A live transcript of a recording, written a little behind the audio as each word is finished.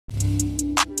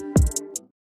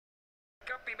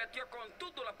y metió con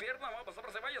todo la pierna. Vamos a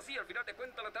ver, se vaya así. Al final de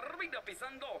cuentas la termina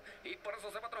pisando. Y por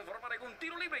eso se va a transformar en un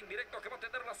tiro libre indirecto que va a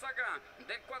tener la saga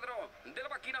del cuadro de la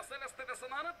máquina celeste de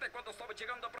Sanarate. Cuando estaba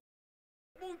llegando a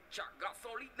mucha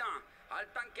gasolina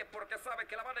al tanque, porque sabe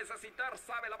que la va a necesitar.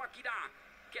 Sabe la máquina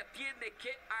que tiene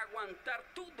que aguantar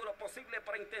todo lo posible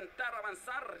para intentar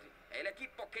avanzar. El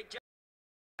equipo que ya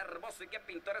hermoso y qué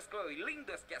pintoresco y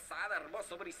lindo es Quesada,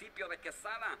 hermoso municipio de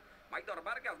Quesada. Maidor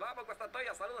Vargas, vamos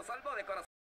Guastatoya, saludos, salvo de corazón.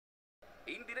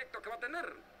 Indirecto que va a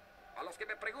tener. A los que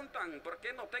me preguntan por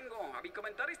qué no tengo a mi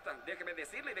comentarista, déjeme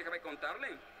decirle y déjeme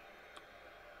contarle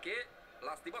que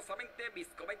lastimosamente mis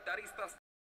comentaristas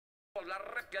la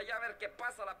repia ya a ver qué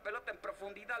pasa, la pelota en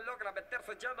profundidad logra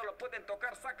meterse, ya no lo pueden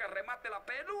tocar, saca, remate la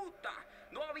pelota.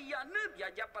 No había nadie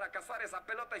allá para cazar esa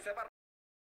pelota y se va.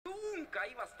 Nunca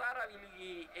iba a estar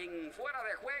en fuera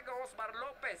de juego Osmar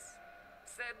López.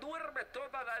 Se duerme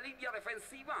toda la línea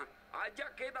defensiva.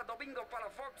 Allá queda Domingo para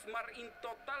Foxmar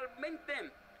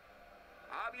totalmente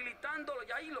habilitándolo.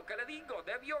 Y ahí lo que le digo,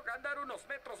 debió ganar unos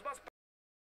metros más.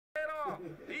 Pero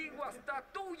y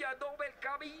Guastatoya no ve el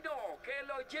camino que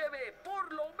lo lleve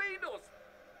por lo menos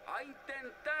a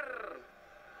intentar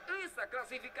esa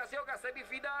clasificación a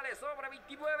semifinales. Sobre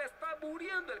 29 está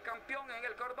muriendo el campeón en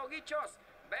el Cordoguichos.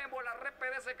 Vemos la repe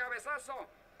de ese cabezazo.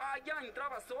 Allá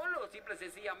entraba solo, simple y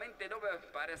sencillamente no me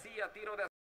parecía tiro de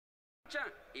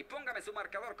y póngame su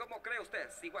marcador. ¿Cómo cree usted?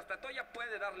 Si Guastatoya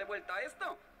puede darle vuelta a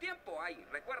esto, tiempo hay.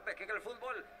 Recuerde que en el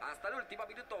fútbol hasta el último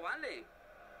minuto vale.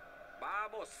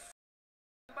 Vamos.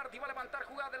 Martí va a levantar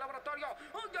jugada de laboratorio.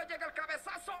 ¡Oh, ya llega el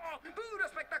cabezazo! Pero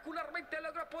espectacularmente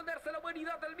logra ponerse la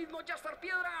humanidad del mismo Yasser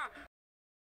Piedra.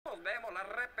 Vemos la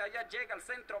repe, allá llega al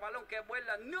centro, balón que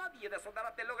vuela, nadie de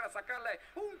Sanarate logra sacarle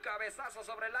un cabezazo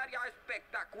sobre el área.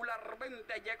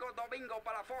 Espectacularmente llegó Domingo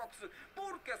para Fox,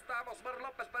 porque estaba Osmar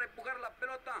López para empujar la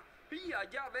pelota. Y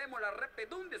allá vemos la repe,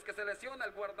 donde es que se lesiona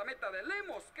el guardameta de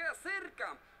Lemos, que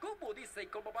acerca, como dice y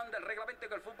como manda el reglamento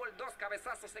en el fútbol, 2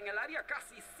 cabezazos en el área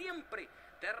casi siempre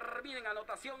termina en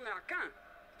anotación acá,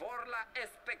 por la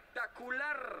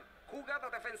espectacular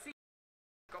jugada defensiva.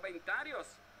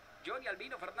 Comentarios. Johnny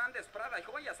Albino Fernández Prada y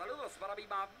Joya, saludos para mi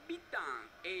mamita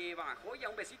Eva Joya,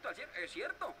 un besito al cielo. Es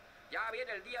cierto, ya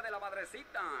viene el día de la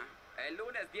madrecita. El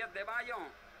lunes 10 de mayo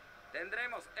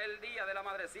tendremos el día de la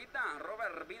madrecita.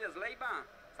 Robert Vides Leiva,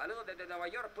 saludos desde Nueva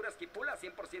York, pura esquipula,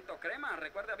 100% crema.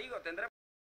 Recuerde, amigo, tendremos.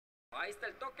 Ahí está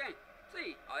el toque.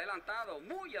 Sí, adelantado,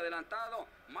 muy adelantado.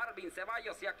 Marvin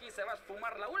Ceballos, y aquí se va a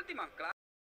esfumar la última. Claro.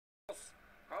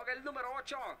 Con el número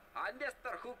 8, a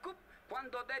Néstor Jucup,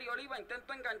 cuando Deri Oliva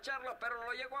intentó engancharlo, pero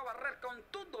lo llegó a barrer con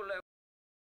todo. El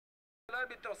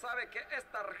árbitro sabe que es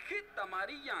tarjeta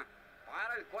amarilla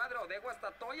para el cuadro de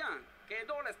Guastatoya, que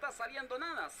no le está saliendo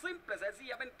nada, simple,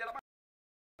 sencillamente la.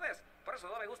 Por eso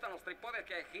no me gustan los trípodes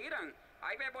que giran.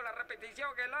 Ahí vemos la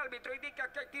repetición, que el árbitro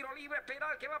indica que hay tiro libre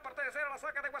penal que va a pertenecer a la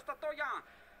saga de Guastatoya.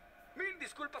 Mil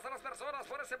disculpas a las personas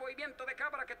por ese movimiento de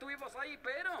cámara que tuvimos ahí,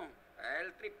 pero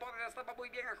el trípode estaba muy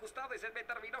bien ajustado y se me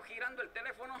terminó girando el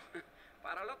teléfono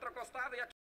para el otro costado. Y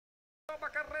aquí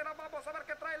toma carrera, vamos a ver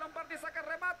qué trae Lombardi, saca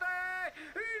remate.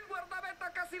 El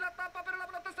guardameta casi la tapa, pero la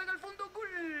pelota está en el fondo.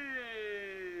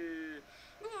 ¡Gol!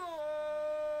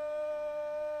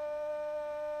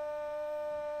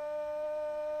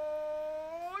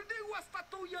 ¡Gol de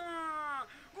Guastatoya!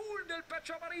 ¡Gol del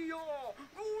pecho amarillo!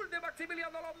 ¡Gol de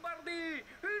Maximiliano Lombardi!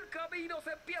 El camino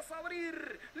se empieza a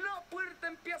abrir, la puerta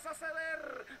empieza a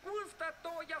ceder.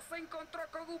 Guastatoya se encontró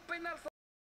con un penal.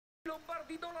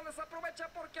 Lombardi no la desaprovecha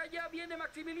porque allá viene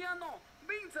Maximiliano.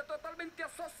 Vence totalmente a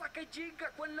Sosa, que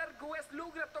llega con largo es,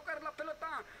 logra tocar la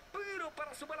pelota, pero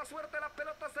para su mala suerte la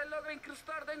pelota se logra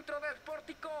incrustar dentro del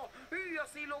pórtico y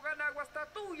así lo gana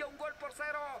Guastatoya,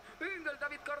 1-0. En el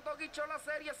David Cordoguicho la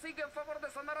serie sigue en favor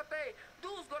de Sanarate,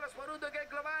 2-1 en el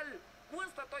global.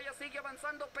 Guastatoya sigue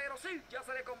avanzando, pero sí, ya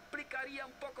se le complicaría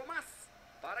un poco más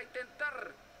para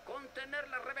intentar contener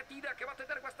la remetida que va a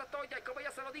tener Guastatoya. Y como ya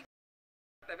se lo digo,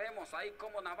 vemos ahí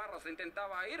como Navarro se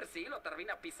intentaba ir, sí, lo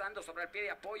termina pisando sobre el pie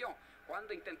de apoyo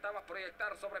cuando intentaba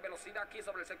proyectar sobre velocidad aquí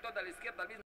sobre el sector de la izquierda.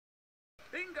 Mismo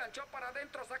enganchó para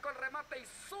adentro, sacó el remate y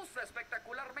Sosa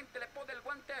espectacularmente le pone el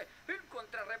guante. El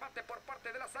contrarremate por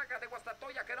parte de la saga de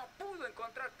Guastatoya, que no pudo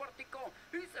encontrar pórtico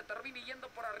y se termina yendo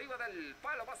por arriba del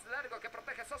palo más largo que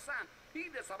protege Sosa, y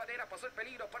de esa manera pasó el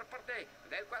peligro por parte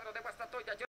del cuadro de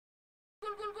Guastatoya.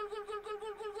 Gol, gol, gol, gol, gol, gol,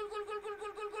 gol, gol, gol, gol, gol, gol,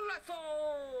 gol, gol, golazo.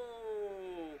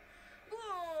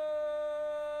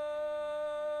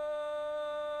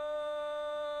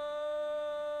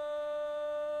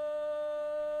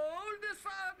 Gol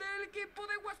del equipo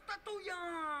de Guastatoya.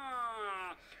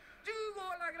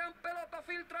 Llegó la gran pelota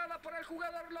filtrada por el